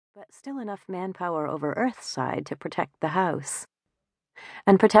but still enough manpower over Earthside to protect the house.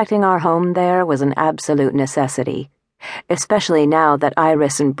 And protecting our home there was an absolute necessity, especially now that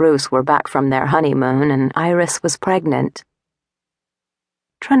Iris and Bruce were back from their honeymoon and Iris was pregnant.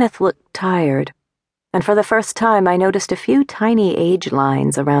 Trenneth looked tired, and for the first time I noticed a few tiny age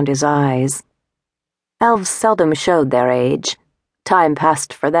lines around his eyes. Elves seldom showed their age. Time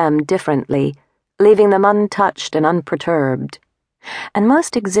passed for them differently, leaving them untouched and unperturbed, and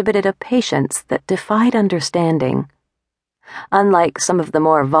most exhibited a patience that defied understanding. Unlike some of the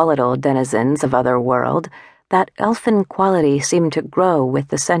more volatile denizens of Otherworld, that elfin quality seemed to grow with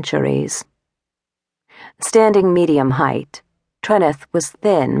the centuries. Standing medium height, Trenneth was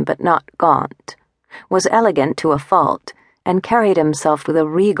thin but not gaunt, was elegant to a fault, and carried himself with a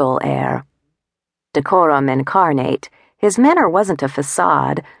regal air. Decorum incarnate, his manner wasn't a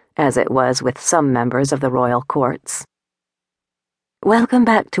facade, as it was with some members of the royal courts. "Welcome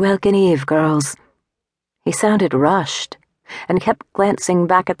back to Elkeneve, girls." He sounded rushed, and kept glancing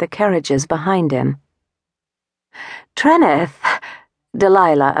back at the carriages behind him. "Trenneth!"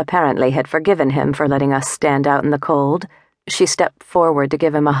 Delilah apparently had forgiven him for letting us stand out in the cold. She stepped forward to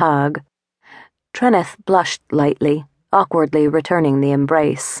give him a hug. Trenneth blushed lightly, awkwardly returning the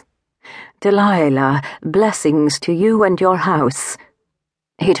embrace. "Delilah, blessings to you and your house."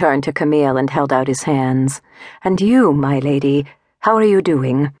 He turned to Camille and held out his hands. "And you, my lady, how are you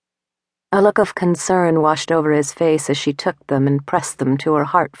doing?" A look of concern washed over his face as she took them and pressed them to her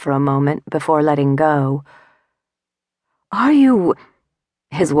heart for a moment before letting go. "Are you—"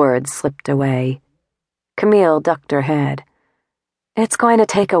 His words slipped away. Camille ducked her head. "It's going to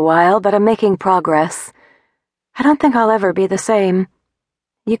take a while, but I'm making progress. I don't think I'll ever be the same.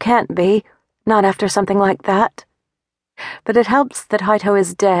 You can't be, not after something like that. But it helps that Haito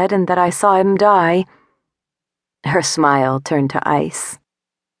is dead and that I saw him die." Her smile turned to ice.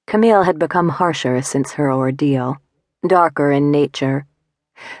 Camille had become harsher since her ordeal, darker in nature,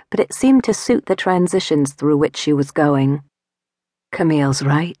 but it seemed to suit the transitions through which she was going. "Camille's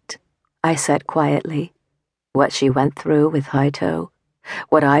right," I said quietly. "What she went through with Haito,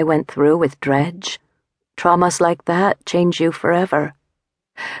 what I went through with Dredge, traumas like that change you forever.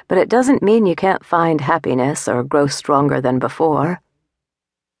 But it doesn't mean you can't find happiness or grow stronger than before.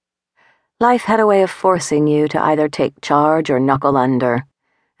 Life had a way of forcing you to either take charge or knuckle under,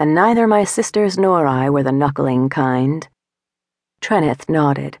 and neither my sisters nor I were the knuckling kind." Trenneth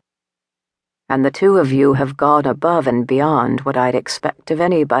nodded. "And the two of you have gone above and beyond what I'd expect of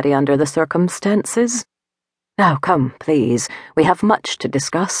anybody under the circumstances. Now come, please, we have much to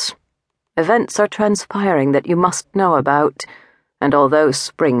discuss. Events are transpiring that you must know about, and although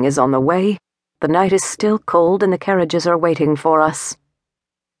spring is on the way, the night is still cold and the carriages are waiting for us."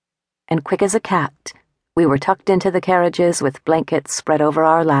 And quick as a cat, we were tucked into the carriages with blankets spread over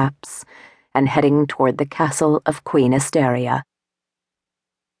our laps and heading toward the castle of Queen Asteria.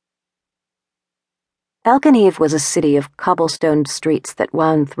 Elkeneve was a city of cobblestoned streets that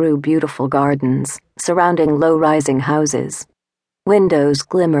wound through beautiful gardens, surrounding low-rising houses. Windows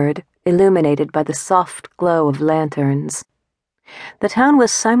glimmered, illuminated by the soft glow of lanterns. The town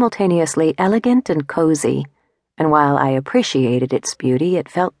was simultaneously elegant and cozy, and while I appreciated its beauty, it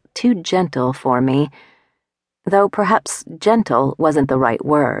felt too gentle for me, though perhaps gentle wasn't the right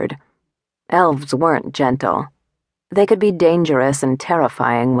word. Elves weren't gentle. They could be dangerous and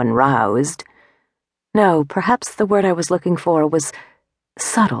terrifying when roused. No, perhaps the word I was looking for was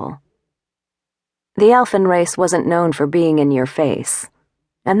subtle. The elfin race wasn't known for being in your face,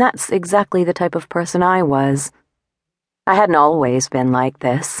 and that's exactly the type of person I was. I hadn't always been like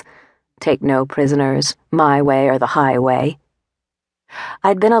this. Take no prisoners, my way or the highway.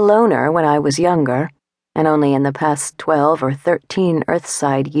 I'd been a loner when I was younger, and only in the past 12 or 13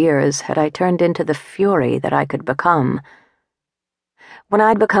 Earthside years had I turned into the fury that I could become. When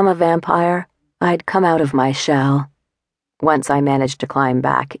I'd become a vampire, I'd come out of my shell. Once I managed to climb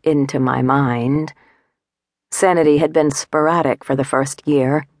back into my mind. Sanity had been sporadic for the first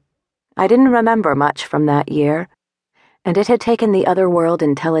year. I didn't remember much from that year, and it had taken the Otherworld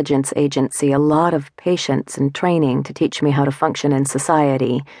Intelligence Agency a lot of patience and training to teach me how to function in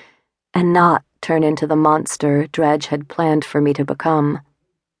society, and not turn into the monster Dredge had planned for me to become.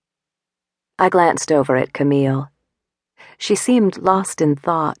 I glanced over at Camille. She seemed lost in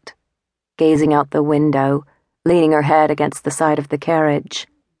thought, gazing out the window, leaning her head against the side of the carriage.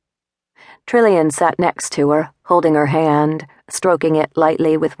 Trillian sat next to her, holding her hand, stroking it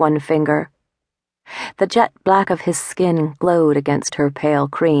lightly with one finger. The jet black of his skin glowed against her pale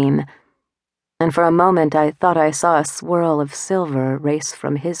cream, and for a moment I thought I saw a swirl of silver race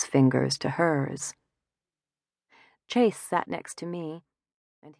from his fingers to hers. Chase sat next to me,